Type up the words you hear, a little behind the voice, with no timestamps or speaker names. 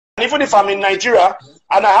even if I'm in Nigeria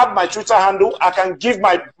and I have my Twitter handle, I can give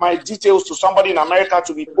my details to somebody in America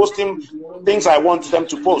to be posting things I want them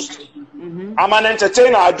to post. I'm an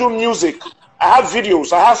entertainer. I do music. I have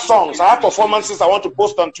videos. I have songs. I have performances I want to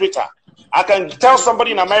post on Twitter. I can tell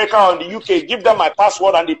somebody in America or in the UK, give them my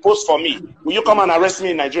password and they post for me. Will you come and arrest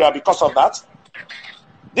me in Nigeria because of that?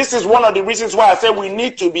 This is one of the reasons why I say we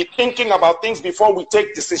need to be thinking about things before we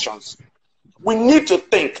take decisions. We need to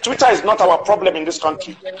think. Twitter is not our problem in this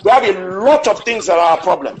country. We have a lot of things that are our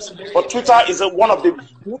problems, but Twitter is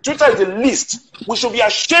Twitter is the least. We should be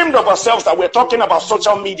ashamed of ourselves that we're talking about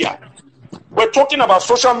social media. We're talking about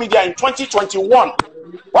social media in 2021,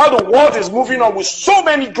 while the world is moving on with so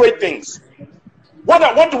many great things.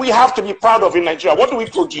 What do we have to be proud of in Nigeria? What do we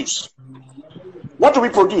produce? What do we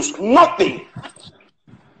produce? Nothing.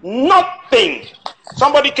 Nothing.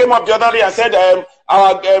 Somebody came up the other day and said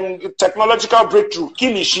our technological breakthrough,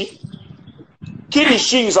 Kilishi.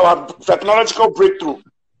 Kilishi is our technological breakthrough.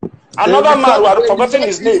 Another man who had forgotten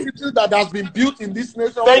his name. That has been built in this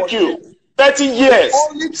nation. Thank you. 30 years.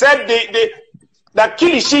 Said that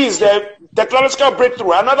Kilishi is the technological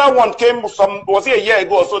breakthrough. Another one came was it a year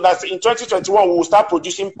ago or so, that in 2021 we will start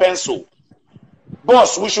producing pencil.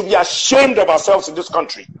 Boss, we should be ashamed of ourselves in this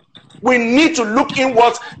country. We need to look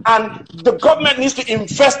inwards, and the government needs to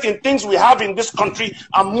invest in things we have in this country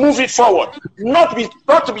and move it forward. Not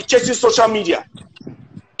to be chasing social media.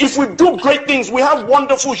 If we do great things, we have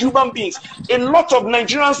wonderful human beings. A lot of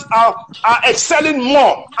Nigerians are excelling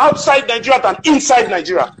more outside Nigeria than inside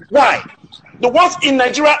Nigeria. Why? The ones in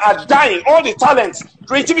Nigeria are dying. All the talents,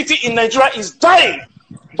 creativity in Nigeria is dying.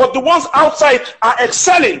 But the ones outside are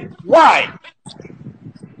excelling. Why?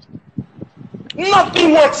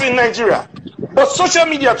 Nothing works in Nigeria. But social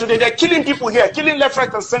media today, they're killing people here, killing left,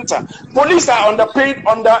 right, and center. Police are underpaid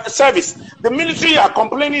on the service. The military are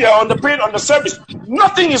complaining they're underpaid on the service.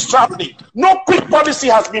 Nothing is happening. No quick policy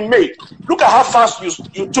has been made. Look at how fast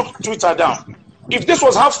you took Twitter down. If this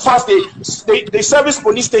was how fast they service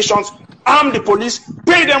police stations, arm the police,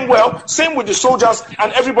 pay them well, same with the soldiers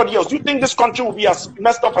and everybody else, do you think this country will be as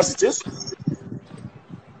messed up as it is?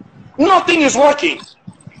 Nothing is working.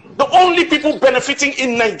 The only people benefiting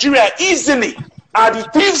in Nigeria easily are the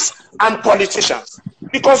thieves and politicians.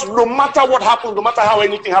 Because no matter what happens, no matter how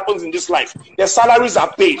anything happens in this life, their salaries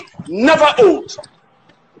are paid, never owed.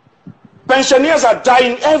 Pensioners are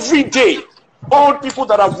dying every day. Old people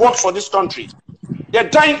that have worked for this country, they're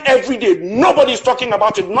dying every day. Nobody is talking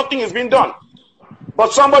about it. Nothing is being done.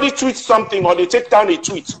 But somebody tweets something or they take down a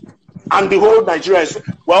tweet, and the whole Nigeria is,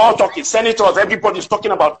 we're all talking, senators, everybody's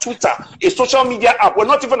talking about Twitter, a social media app. We're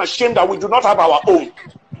not even ashamed that we do not have our own,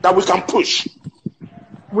 that we can push.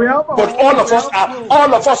 We have but all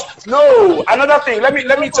of us, no, another thing, let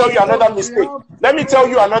me tell you another mistake. Let me tell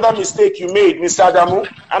you another mistake you made, Mr. Adamu.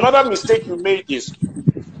 Another mistake you made is,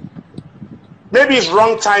 maybe it's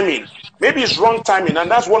wrong timing. Maybe it's wrong timing,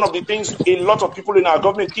 and that's one of the things a lot of people in our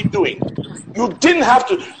government keep doing. You didn't have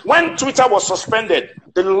to, when Twitter was suspended,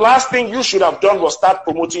 the last thing you should have done was start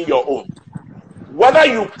promoting your own. Whether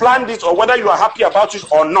you planned it or whether you are happy about it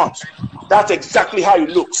or not, that's exactly how it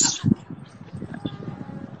looks.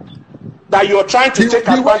 That you're trying to take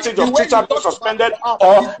advantage of Twitter being suspended,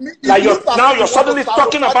 or that you're suddenly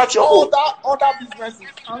talking about your own.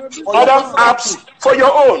 Other apps for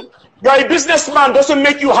your own. You're a businessman doesn't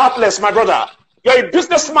make you heartless, my brother. You're a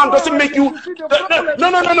businessman doesn't make you.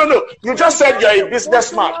 No. You just said you're a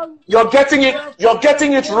businessman. You're getting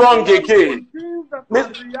it wrong again.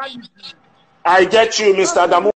 I get you, Mr. Adamu.